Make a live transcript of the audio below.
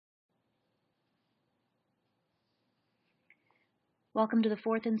Welcome to the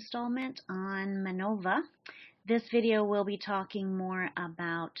fourth installment on MANOVA. This video will be talking more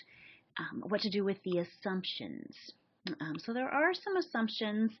about what to do with the assumptions. So there are some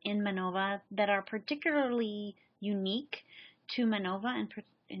assumptions in MANOVA that are particularly unique to MANOVA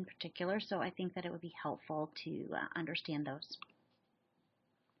in particular, so I think that it would be helpful to understand those.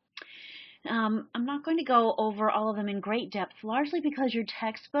 I'm not going to go over all of them in great depth, largely because your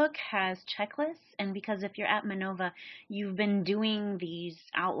textbook has checklists, and because if you're at MANOVA, you've been doing these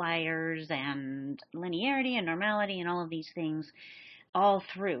outliers and linearity and normality and all of these things all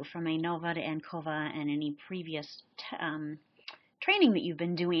through from MANOVA to ANCOVA and any previous training that you've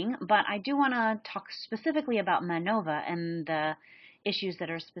been doing. But I do want to talk specifically about MANOVA and the issues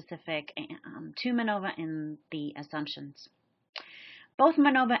that are specific to MANOVA and the assumptions. Both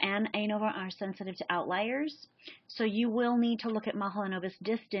MANOVA and ANOVA are sensitive to outliers, so you will need to look at Mahalanobis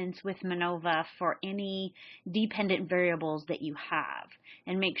distance with MANOVA for any dependent variables that you have,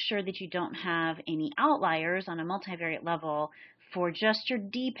 and make sure that you don't have any outliers on a multivariate level for just your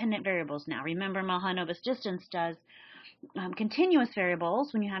dependent variables. Now, remember, Mahalanobis distance does continuous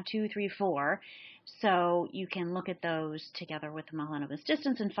variables when you have 2, 3, 4. So you can look at those together with the Mahalanobis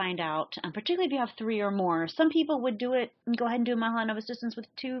distance and find out, particularly if you have 3 or more. Some people would do it and go ahead and do Mahalanobis distance with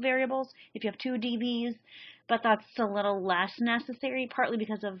 2 variables if you have 2 DVs, but that's a little less necessary, partly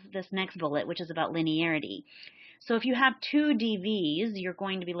because of this next bullet, which is about linearity. So if you have 2 DVs, you're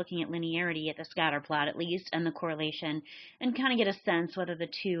going to be looking at linearity at the scatter plot at least, and the correlation, and kind of get a sense whether the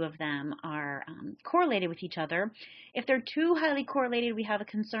two of them are correlated with each other. If they're too highly correlated, we have a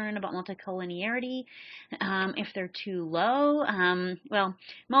concern about multicollinearity. If they're too low, well,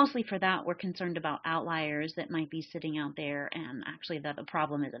 mostly for that, we're concerned about outliers that might be sitting out there, and actually that the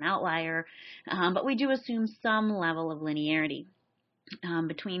problem is an outlier. But we do assume some level of linearity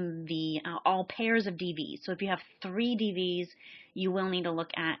between the all pairs of DVs. So if you have 3 DVs, you will need to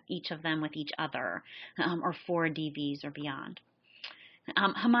look at each of them with each other, or 4 DVs or beyond.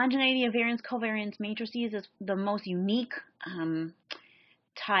 Homogeneity of variance covariance matrices is the most unique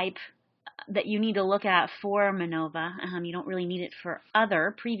type that you need to look at for MANOVA. You don't really need it for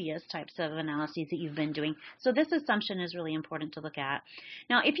other previous types of analyses that you've been doing. So this assumption is really important to look at.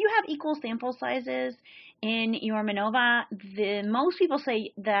 Now, if you have equal sample sizes in your MANOVA, most people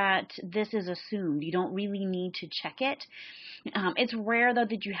say that this is assumed. You don't really need to check it. It's rare, though,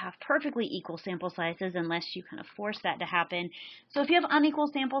 that you have perfectly equal sample sizes unless you kind of force that to happen. So if you have unequal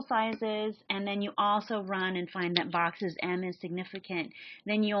sample sizes and then you also run and find that boxes M is significant,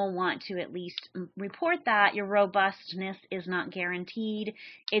 then you'll want to at least report that. Your robustness is not guaranteed.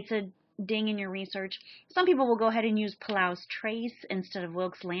 It's a ding in your research. Some people will go ahead and use Palau's trace instead of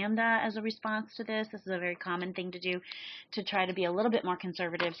Wilks lambda as a response to this. This is a very common thing to do to try to be a little bit more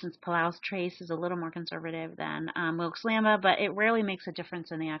conservative, since Palau's trace is a little more conservative than Wilks lambda, but it rarely makes a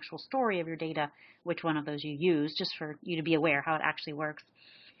difference in the actual story of your data which one of those you use, just for you to be aware how it actually works.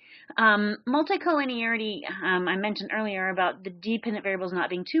 Multicollinearity, I mentioned earlier about the dependent variables not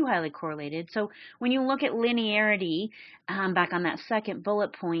being too highly correlated. So when you look at linearity, back on that second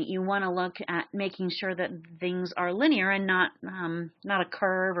bullet point, you want to look at making sure that things are linear and not a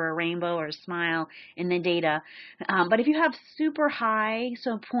curve or a rainbow or a smile in the data. But if you have super high,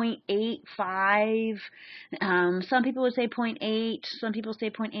 so 0.85, some people would say 0.8, some people say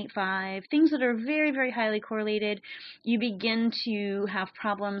 0.85, things that are very, very highly correlated, you begin to have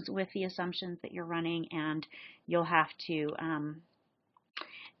problems with the assumptions that you're running, and you'll have to,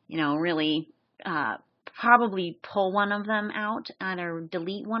 really probably pull one of them out, either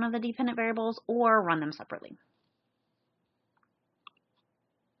delete one of the dependent variables or run them separately.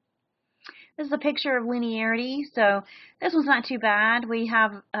 This is a picture of linearity, so this one's not too bad. We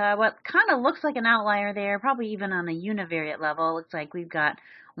have what kind of looks like an outlier there, probably even on a univariate level. Looks like we've got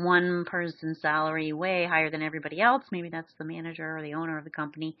one person's salary way higher than everybody else. Maybe that's the manager or the owner of the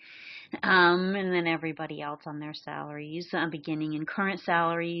company. And then everybody else on their salaries, beginning and current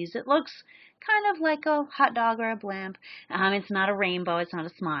salaries. It looks kind of like a hot dog or a blimp. It's not a rainbow, it's not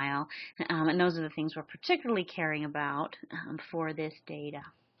a smile. And those are the things we're particularly caring about for this data.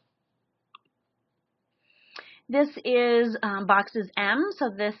 This is boxes M, so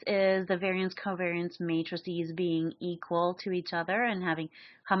this is the variance covariance matrices being equal to each other and having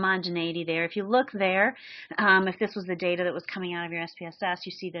homogeneity there. If you look there, if this was the data that was coming out of your SPSS,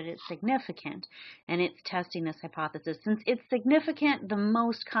 you see that it's significant, and it's testing this hypothesis. Since it's significant, the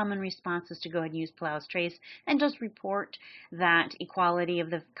most common response is to go ahead and use Palau's trace and just report that equality of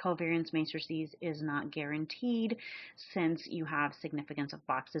the covariance matrices is not guaranteed since you have significance of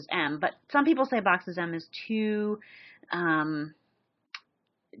boxes M. But some people say boxes M is too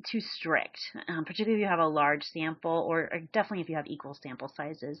too strict, particularly if you have a large sample, or definitely if you have equal sample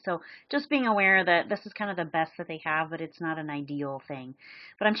sizes. So just being aware that this is kind of the best that they have, but it's not an ideal thing.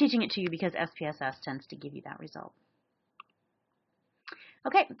 But I'm teaching it to you because SPSS tends to give you that result.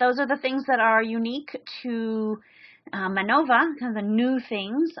 Okay, those are the things that are unique to MANOVA, kind of the new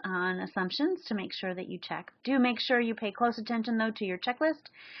things on assumptions to make sure that you check. Do make sure you pay close attention, though, to your checklist.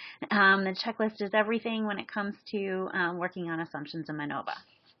 The checklist is everything when it comes to working on assumptions in MANOVA.